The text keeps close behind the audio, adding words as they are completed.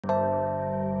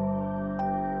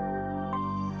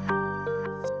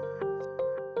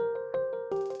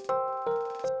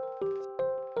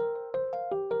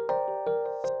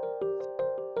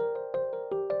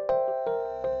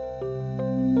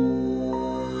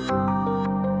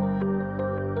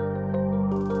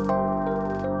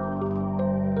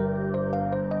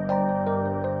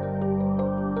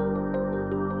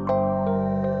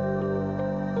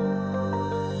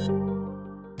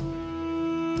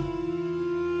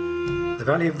The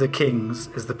Valley of the Kings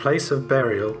is the place of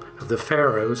burial of the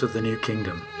Pharaohs of the New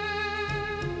Kingdom.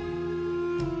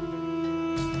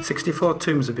 64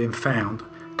 tombs have been found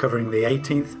covering the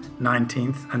 18th,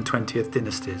 19th and 20th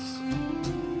dynasties.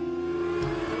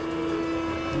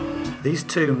 These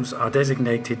tombs are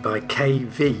designated by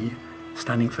KV,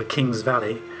 standing for King's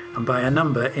Valley, and by a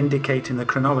number indicating the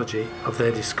chronology of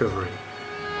their discovery.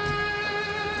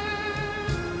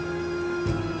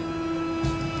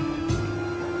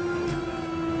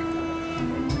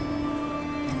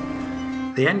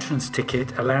 The entrance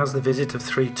ticket allows the visit of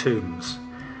 3 tombs.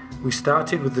 We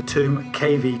started with the tomb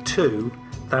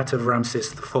KV2, that of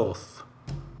RAMSES IV.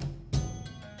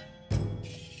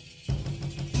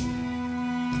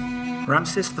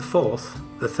 RAMSES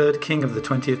IV, the 3rd king of the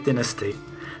 20th dynasty,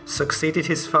 succeeded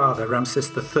his father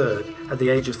RAMSES III at the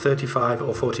age of 35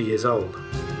 or 40 years old.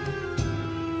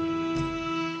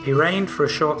 He reigned for a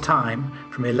short time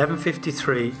from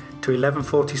 1153 to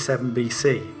 1147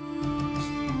 BC.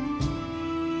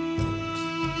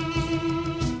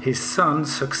 His son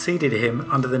succeeded him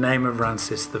under the name of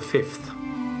RAMSES V.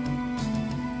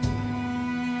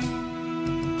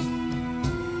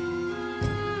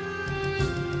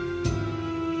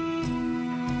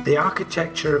 The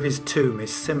architecture of his tomb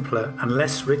is simpler and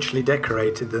less richly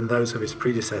decorated than those of his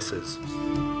predecessors.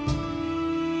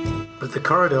 But the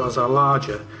corridors are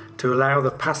larger to allow the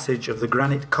passage of the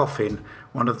granite coffin,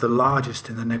 one of the largest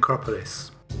in the necropolis.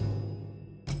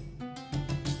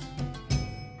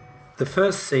 The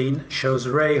first scene shows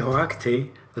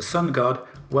Re-Hoakti, the sun god,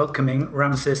 welcoming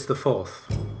RAMSES IV.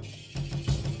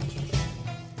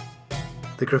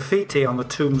 The graffiti on the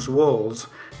tomb's walls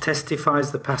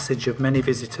testifies the passage of many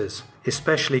visitors,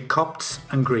 especially Copts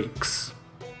and Greeks.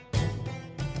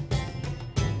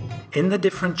 In the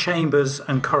different chambers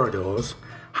and corridors,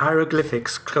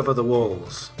 hieroglyphics cover the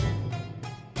walls.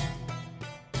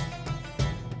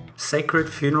 Sacred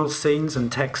funeral scenes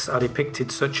and texts are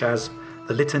depicted, such as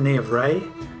the Litany of Re,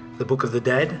 the Book of the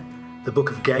Dead, the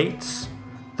Book of Gates,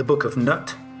 the Book of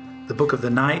Nut, the Book of the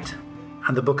Night,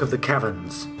 and the Book of the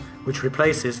Caverns, which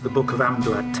replaces the Book of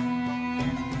Amduat.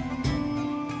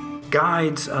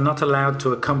 Guides are not allowed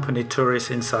to accompany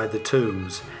tourists inside the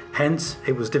tombs, hence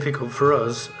it was difficult for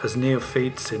us, as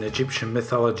neophytes in Egyptian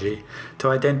mythology, to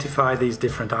identify these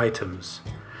different items.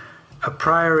 A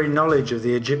priori knowledge of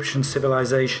the Egyptian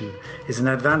civilization is an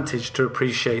advantage to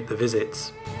appreciate the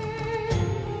visits.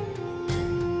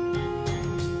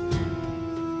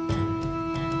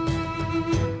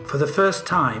 For the first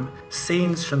time,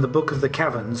 scenes from the Book of the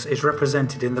Caverns is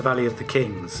represented in the Valley of the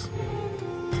Kings.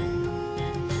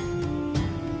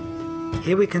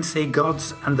 Here we can see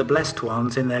gods and the blessed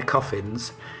ones in their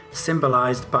coffins,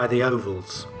 symbolised by the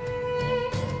ovals.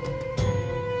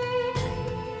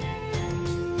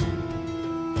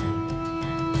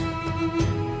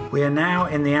 We are now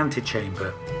in the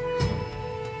antechamber.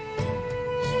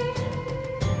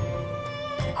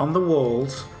 On the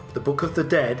walls, the Book of the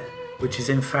Dead, which is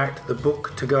in fact the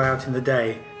book to go out in the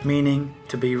day, meaning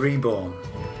to be reborn.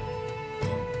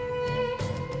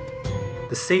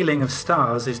 The ceiling of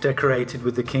stars is decorated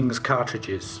with the king's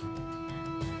cartridges.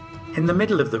 In the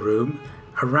middle of the room,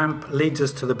 a ramp leads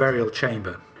us to the burial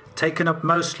chamber, taken up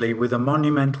mostly with a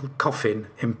monumental coffin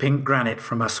in pink granite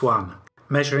from Aswan,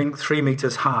 measuring 3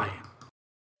 meters high.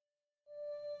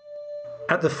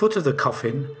 At the foot of the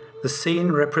coffin, the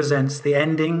scene represents the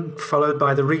ending followed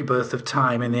by the rebirth of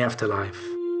time in the afterlife.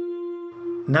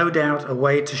 No doubt a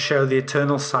way to show the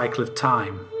eternal cycle of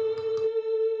time.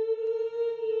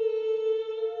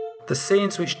 The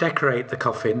scenes which decorate the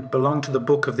coffin belong to the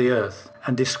Book of the Earth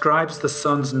and describes the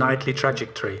sun's nightly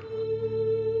trajectory.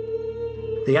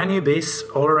 The Anubis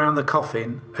all around the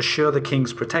coffin assure the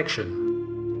king's protection.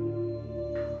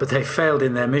 But they failed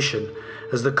in their mission,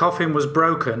 as the coffin was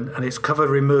broken and its cover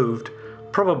removed,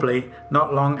 probably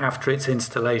not long after its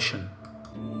installation.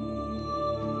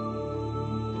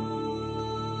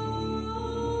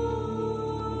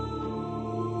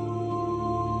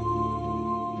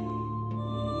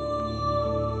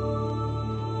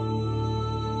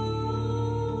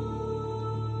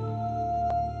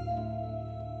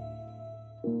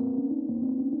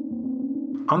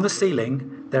 On the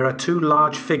ceiling, there are 2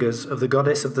 large figures of the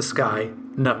goddess of the sky,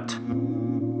 Nut.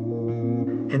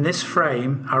 In this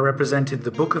frame are represented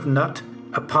the Book of Nut,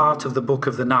 a part of the Book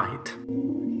of the Night.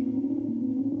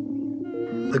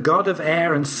 The god of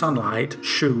air and sunlight,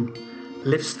 Shu,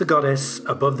 lifts the goddess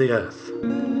above the earth.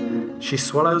 She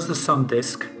swallows the sun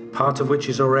disk, part of which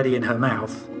is already in her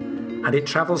mouth, and it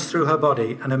travels through her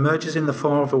body and emerges in the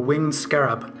form of a winged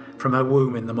scarab from her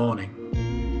womb in the morning.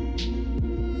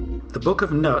 The Book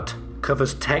of Nut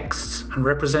covers texts and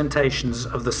representations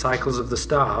of the cycles of the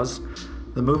stars,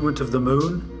 the movement of the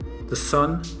moon, the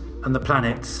sun and the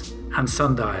planets, and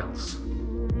sundials.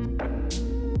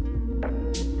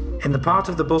 In the part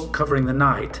of the book covering the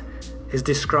night is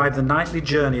described the nightly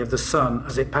journey of the sun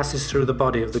as it passes through the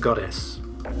body of the goddess.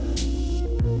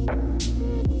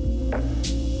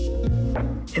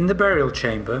 In the burial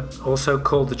chamber, also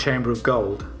called the Chamber of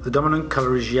Gold, the dominant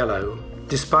colour is yellow,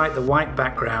 despite the white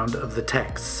background of the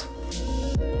texts.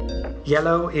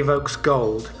 Yellow evokes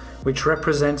gold, which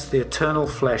represents the eternal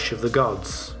flesh of the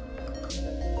gods.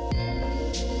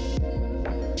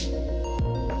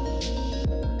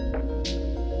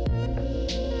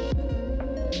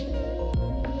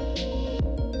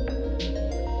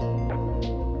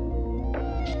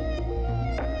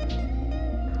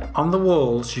 On the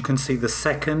walls you can see the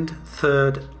second,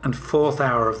 third and fourth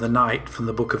hour of the night from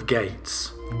the Book of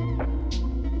Gates.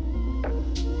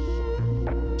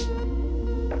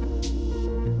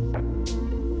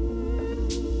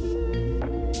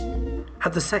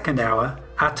 At the second hour,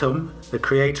 Atum, the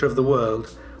creator of the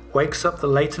world, wakes up the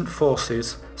latent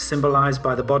forces symbolized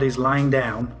by the bodies lying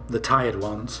down, the tired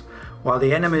ones, while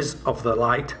the enemies of the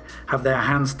light have their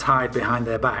hands tied behind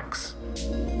their backs.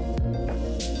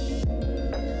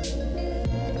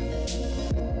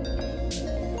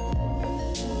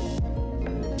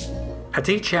 At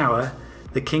each hour,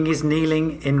 the king is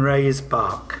kneeling in Re's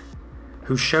bark,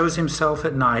 who shows himself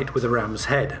at night with a ram's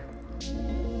head.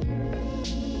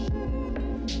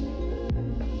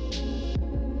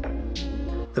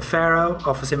 The pharaoh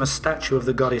offers him a statue of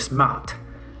the goddess Mat,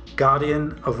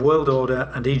 guardian of world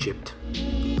order and Egypt.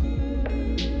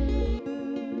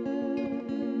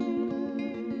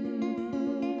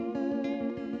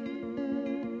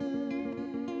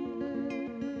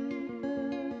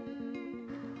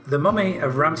 The mummy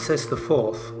of Ramses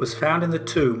IV was found in the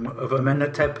tomb of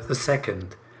Amenhotep II,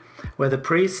 where the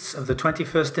priests of the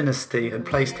 21st dynasty had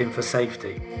placed him for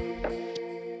safety.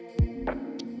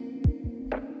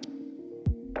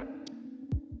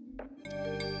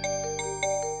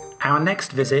 Our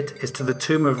next visit is to the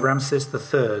tomb of Ramses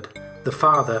III, the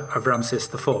father of Ramses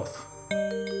IV.